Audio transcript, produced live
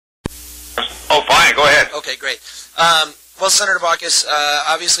Fine, go ahead. Okay, great. Well, Senator Baucus,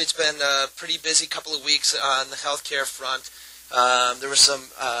 obviously it's been a pretty busy couple of weeks on the health care front. There was some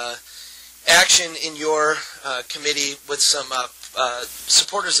action in your committee with some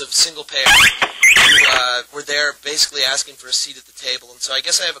supporters of single payer who were there basically asking for a seat at the table. And so I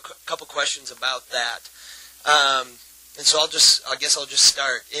guess I have a couple questions about that. And so I guess I'll just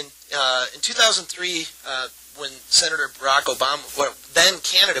start. In 2003, when Senator Barack Obama, well, then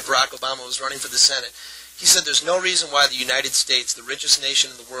candidate Barack Obama was running for the Senate, he said there's no reason why the United States, the richest nation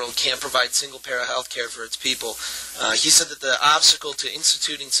in the world, can't provide single-payer health care for its people. He said that the obstacle to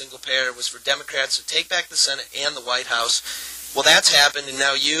instituting single-payer was for Democrats to take back the Senate and the White House. Well, that's happened, and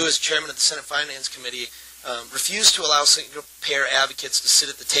now you, as chairman of the Senate Finance Committee, refuse to allow single-payer advocates to sit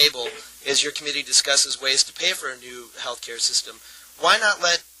at the table as your committee discusses ways to pay for a new health care system. Why not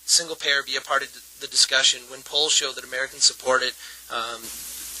let single-payer be a part of the discussion when polls show that Americans support it?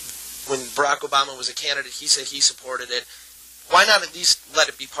 When Barack Obama was a candidate, he said he supported it. Why not at least let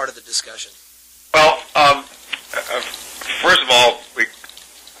it be part of the discussion? Well, first of all, we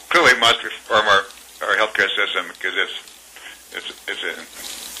clearly must reform our healthcare system because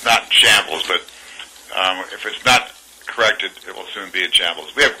it's not in shambles, but if it's not corrected, it will soon be in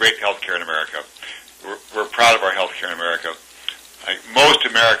shambles. We have great healthcare in America. We're proud of our healthcare in America. Most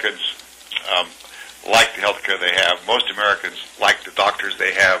Americans like the health care they have. Most Americans like the doctors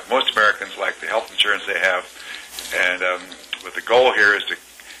they have. Most Americans like the health insurance they have. And what the goal here is to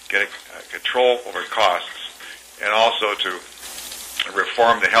get control over costs and also to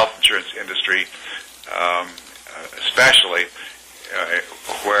reform the health insurance industry, especially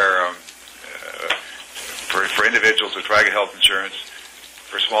where for individuals who try to get health insurance,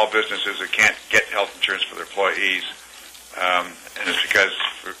 for small businesses that can't get health insurance for their employees. And it's because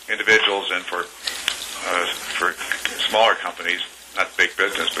for individuals and for smaller companies, not big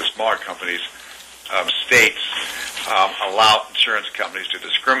business, but smaller companies, states allow insurance companies to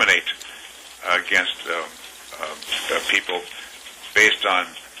discriminate against people based on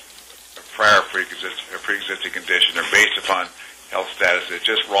a prior pre-existing condition or based upon health status. It's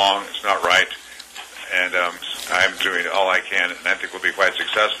just wrong. It's not right. And I'm doing all I can, and I think we'll be quite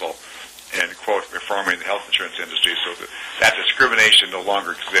successful in, quote, reforming the health insurance industry so that discrimination no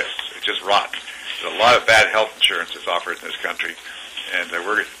longer exists. It just rots. There's a lot of bad health insurance that's offered in this country, and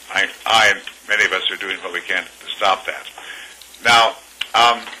I and many of us are doing what we can to stop that. Now,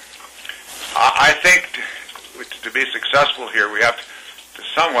 I think to be successful here, we have to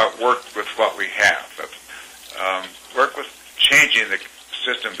somewhat work with what we have. Work with changing the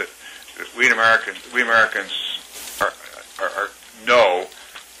system that we Americans know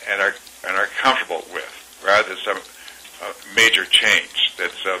and are comfortable with, rather than some major change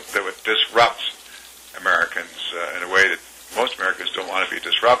that would disrupt Americans in a way that most Americans don't want to be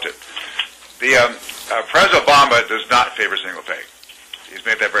disrupted. President Obama does not favor single pay. He's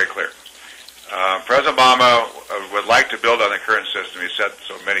made that very clear. President Obama would like to build on the current system. He said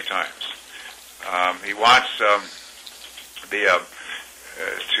so many times. He wants to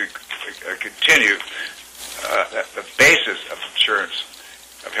continue the basis of insurance,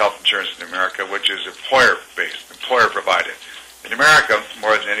 of health insurance in America, which is employer-based, employer-provided. In America,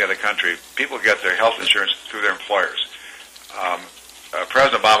 more than any other country, people get their health insurance through their employers.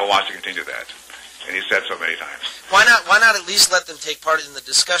 President Obama wants to continue that, and he said so many times. Why not at least let them take part in the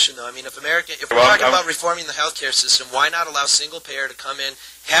discussion, though? I mean, if we're talking about reforming the healthcare system, why not allow single payer to come in,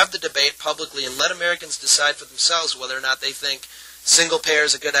 have the debate publicly, and let Americans decide for themselves whether or not they think single payer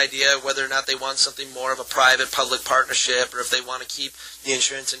is a good idea, whether or not they want something more of a private-public partnership, or if they want to keep the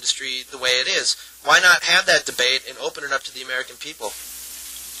insurance industry the way it is. Why not have that debate and open it up to the American people?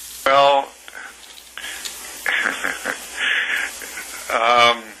 Well,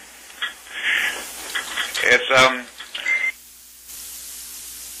 it's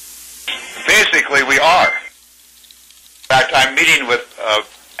basically we are. In fact, I'm meeting with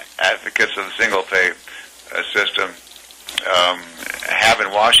advocates of the single-pay system. Have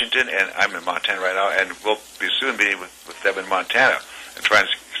in Washington, and I'm in Montana right now, and we'll be soon meeting with them in Montana and trying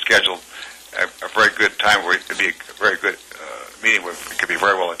to schedule a very good time where it could be a very good meeting where it could be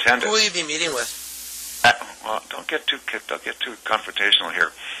very well attended. Who will you be meeting with? Well, don't get too confrontational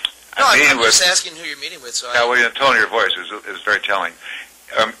here. No, I'm just asking who you're meeting with. So yeah, well, the tone of your voice is very telling.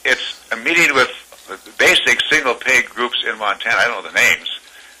 It's a meeting with the basic single-pay groups in Montana. I don't know the names,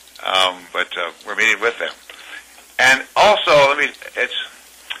 but we're meeting with them. And also,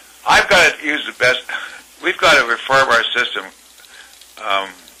 I've got to use the best. We've got to reform our system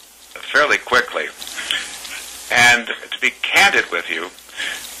fairly quickly. And to be candid with you,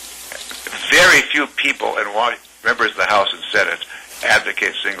 very few people and members of the House and Senate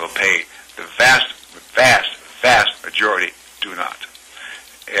advocate single pay The vast majority do not.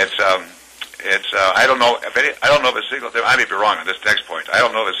 I don't know if a single. I may be wrong on this next point. I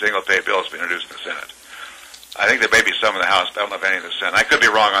don't know if a single pay bill has been introduced in the Senate. I think there may be some in the House, but I don't know if any in the Senate. I could be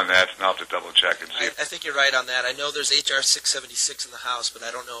wrong on that, and I'll have to double check and see. I think you're right on that. I know there's H.R. 676 in the House, but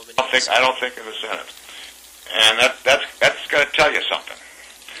I don't know of any. I don't think in the Senate, and that's going to tell you something.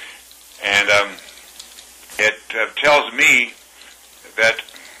 And it tells me that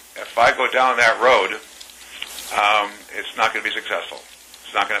if I go down that road, it's not going to be successful.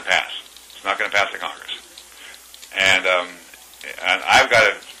 It's not going to pass. It's not going to pass the Congress. And I've got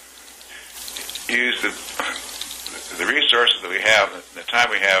to use the resources that we have, the time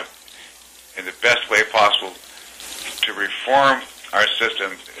we have, in the best way possible to reform our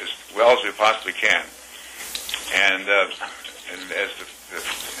system as well as we possibly can. And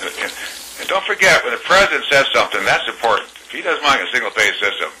don't forget, when the president says something, that's important. If he doesn't want a single-pay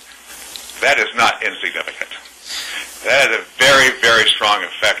system, that is not insignificant. That has a very, very strong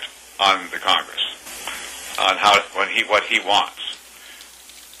effect on the Congress, on what he wants.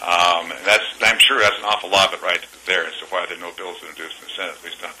 I'm sure that's an awful lot of it right there as to why there are no bills introduced in the Senate, at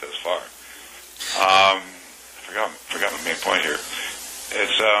least not this far. I forgot my main point here.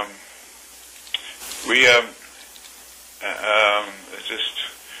 It's we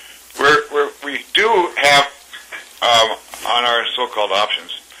do have on our so-called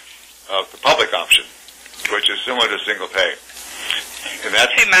options the public option, which is similar to single pay. And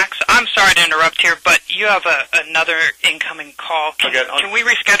that's, hey, Max, I'm sorry to interrupt here, but you have another incoming call. Can we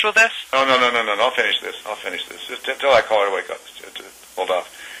reschedule this? No. I'll finish this. Just until I call it away. Hold off.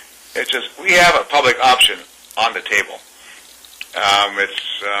 It's just we have a public option on the table.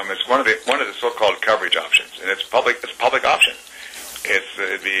 It's one of the so-called coverage options, and it's public option.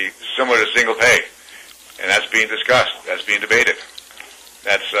 It'd be similar to single pay, and that's being discussed. That's being debated.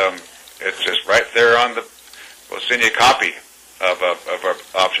 It's just right there on the. We'll send you a copy of our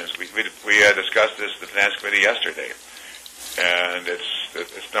options. We discussed this at the Finance Committee yesterday, and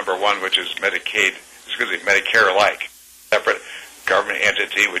it's number one, which is Medicare-like, separate government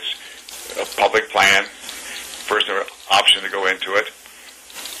entity, which a public plan, first option to go into it,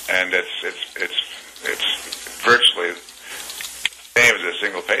 and it's virtually the same as a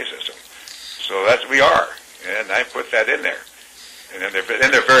single pay system. So we are, and I put that in there. And then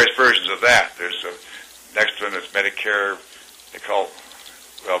there are various versions of that. There's a next one that's Medicare. It's called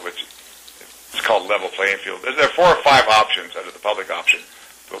level playing field. There are 4 or 5 options under the public option,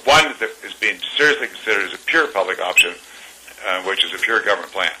 but one that is being seriously considered as a pure public option, which is a pure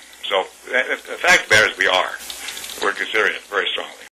government plan. So the fact of the matter is we're considering it very strongly.